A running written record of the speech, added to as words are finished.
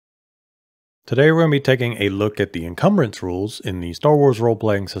Today we're going to be taking a look at the encumbrance rules in the Star Wars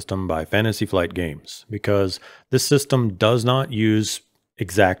role-playing system by Fantasy Flight Games, because this system does not use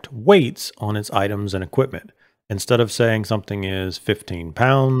exact weights on its items and equipment. Instead of saying something is 15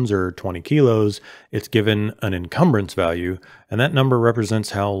 pounds or 20 kilos, it's given an encumbrance value, and that number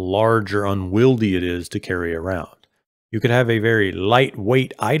represents how large or unwieldy it is to carry around. You could have a very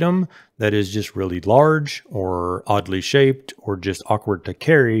lightweight item that is just really large or oddly shaped or just awkward to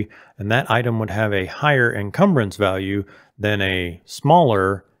carry, and that item would have a higher encumbrance value than a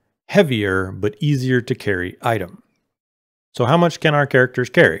smaller, heavier, but easier to carry item. So how much can our characters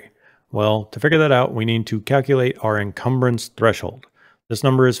carry? Well, to figure that out, we need to calculate our encumbrance threshold. This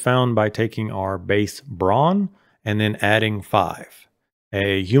number is found by taking our base brawn and then adding 5.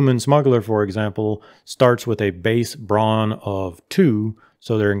 A human smuggler, for example, starts with a base brawn of 2,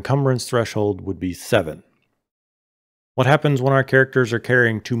 so their encumbrance threshold would be 7. What happens when our characters are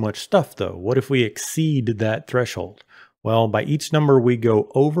carrying too much stuff, though? What if we exceed that threshold? Well, by each number we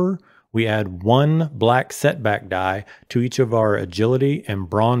go over, we add 1 black setback die to each of our agility and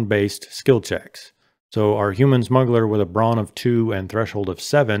brawn-based skill checks. So our human smuggler with a brawn of 2 and threshold of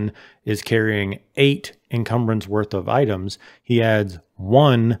 7 is carrying 8 encumbrance worth of items. He adds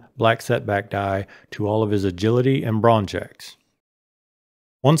 1 black setback die to all of his agility and brawn checks.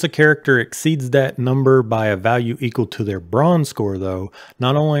 Once a character exceeds that number by a value equal to their brawn score, though,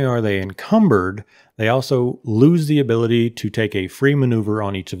 not only are they encumbered, they also lose the ability to take a free maneuver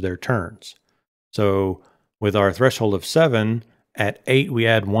on each of their turns. So with our threshold of 7, at 8 we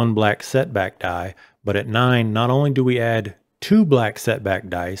add 1 black setback die, but at 9 not only do we add 2 black setback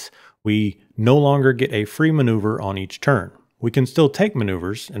dice, we no longer get a free maneuver on each turn. We can still take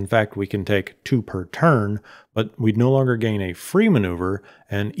maneuvers. In fact, we can take 2 per turn, but we no longer gain a free maneuver,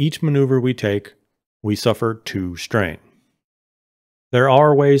 and each maneuver we take, we suffer 2 strain. There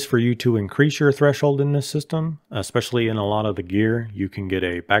are ways for you to increase your threshold in this system, especially in a lot of the gear. You can get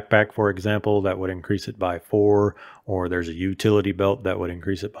a backpack, for example, that would increase it by 4, or there's a utility belt that would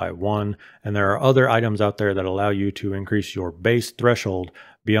increase it by 1, and there are other items out there that allow you to increase your base threshold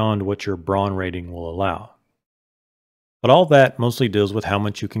beyond what your brawn rating will allow. But all that mostly deals with how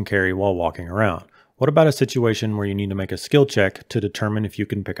much you can carry while walking around. What about a situation where you need to make a skill check to determine if you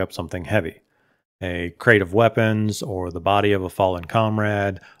can pick up something heavy? A crate of weapons, or the body of a fallen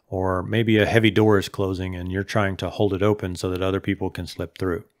comrade, or maybe a heavy door is closing and you're trying to hold it open so that other people can slip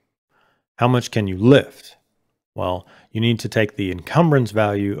through. How much can you lift? Well, you need to take the encumbrance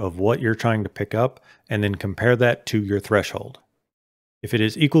value of what you're trying to pick up and then compare that to your threshold. If it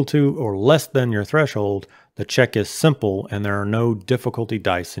is equal to or less than your threshold, the check is simple and there are no difficulty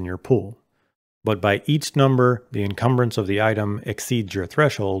dice in your pool. But by each number the encumbrance of the item exceeds your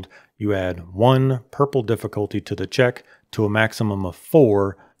threshold, you add 1 purple difficulty to the check to a maximum of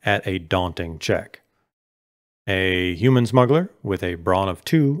 4 at a daunting check. A human smuggler with a brawn of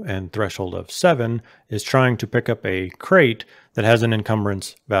 2 and threshold of 7 is trying to pick up a crate that has an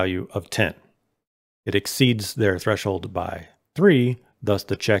encumbrance value of 10. It exceeds their threshold by 3, thus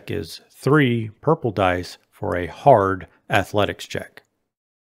the check is 3 purple dice for a hard athletics check.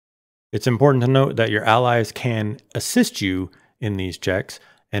 It's important to note that your allies can assist you in these checks,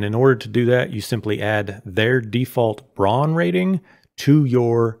 and in order to do that, you simply add their default brawn rating to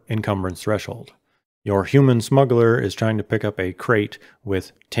your encumbrance threshold. Your human smuggler is trying to pick up a crate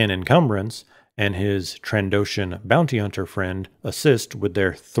with 10 encumbrance, and his Trandoshan bounty hunter friend assist with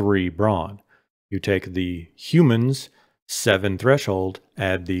their 3 brawn. You take the human's 7 threshold,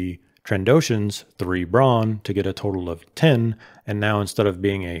 add the Trandoshan's 3 brawn to get a total of 10, and now instead of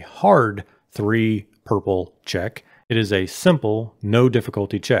being a hard 3 purple check, it is a simple, no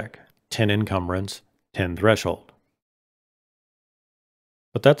difficulty check, 10 encumbrance, 10 threshold.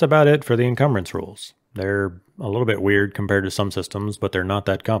 But that's about it for the encumbrance rules. They're a little bit weird compared to some systems, but they're not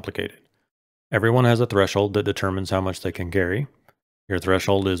that complicated. Everyone has a threshold that determines how much they can carry. Your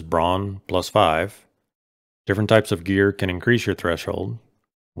threshold is brawn plus 5. Different types of gear can increase your threshold.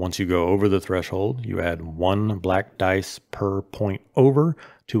 Once you go over the threshold, you add 1 black dice per point over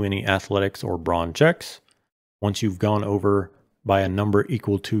to any athletics or brawn checks. Once you've gone over by a number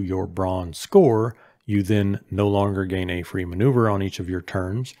equal to your brawn score, you then no longer gain a free maneuver on each of your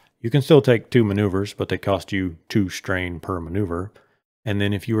turns. You can still take 2 maneuvers, but they cost you 2 strain per maneuver. And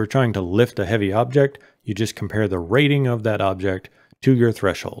then if you were trying to lift a heavy object, you just compare the rating of that object to your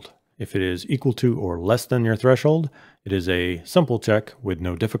threshold. If it is equal to or less than your threshold, it is a simple check with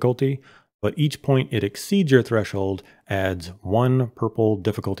no difficulty, but each point it exceeds your threshold adds 1 purple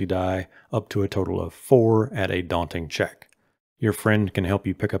difficulty die up to a total of 4 at a daunting check. your friend can help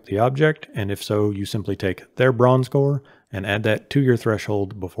you pick up the object, and if so, you simply take their bronze score and add that to your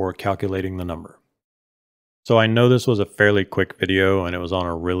threshold before calculating the number. So I know this was a fairly quick video and it was on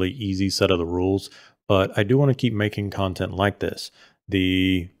a really easy set of the rules, but I do want to keep making content like this.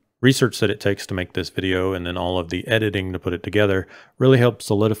 The research that it takes to make this video and then all of the editing to put it together really helps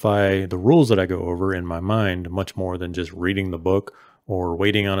solidify the rules that I go over in my mind much more than just reading the book or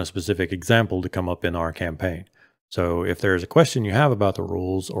waiting on a specific example to come up in our campaign. So if there's a question you have about the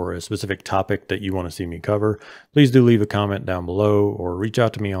rules or a specific topic that you want to see me cover, please do leave a comment down below or reach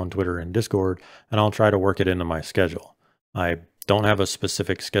out to me on Twitter and Discord, and I'll try to work it into my schedule. I don't have a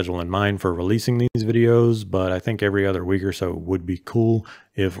specific schedule in mind for releasing these videos, but I think every other week or so would be cool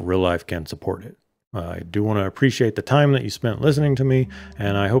if real life can support it. I do want to appreciate the time that you spent listening to me,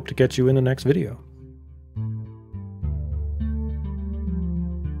 and I hope to catch you in the next video.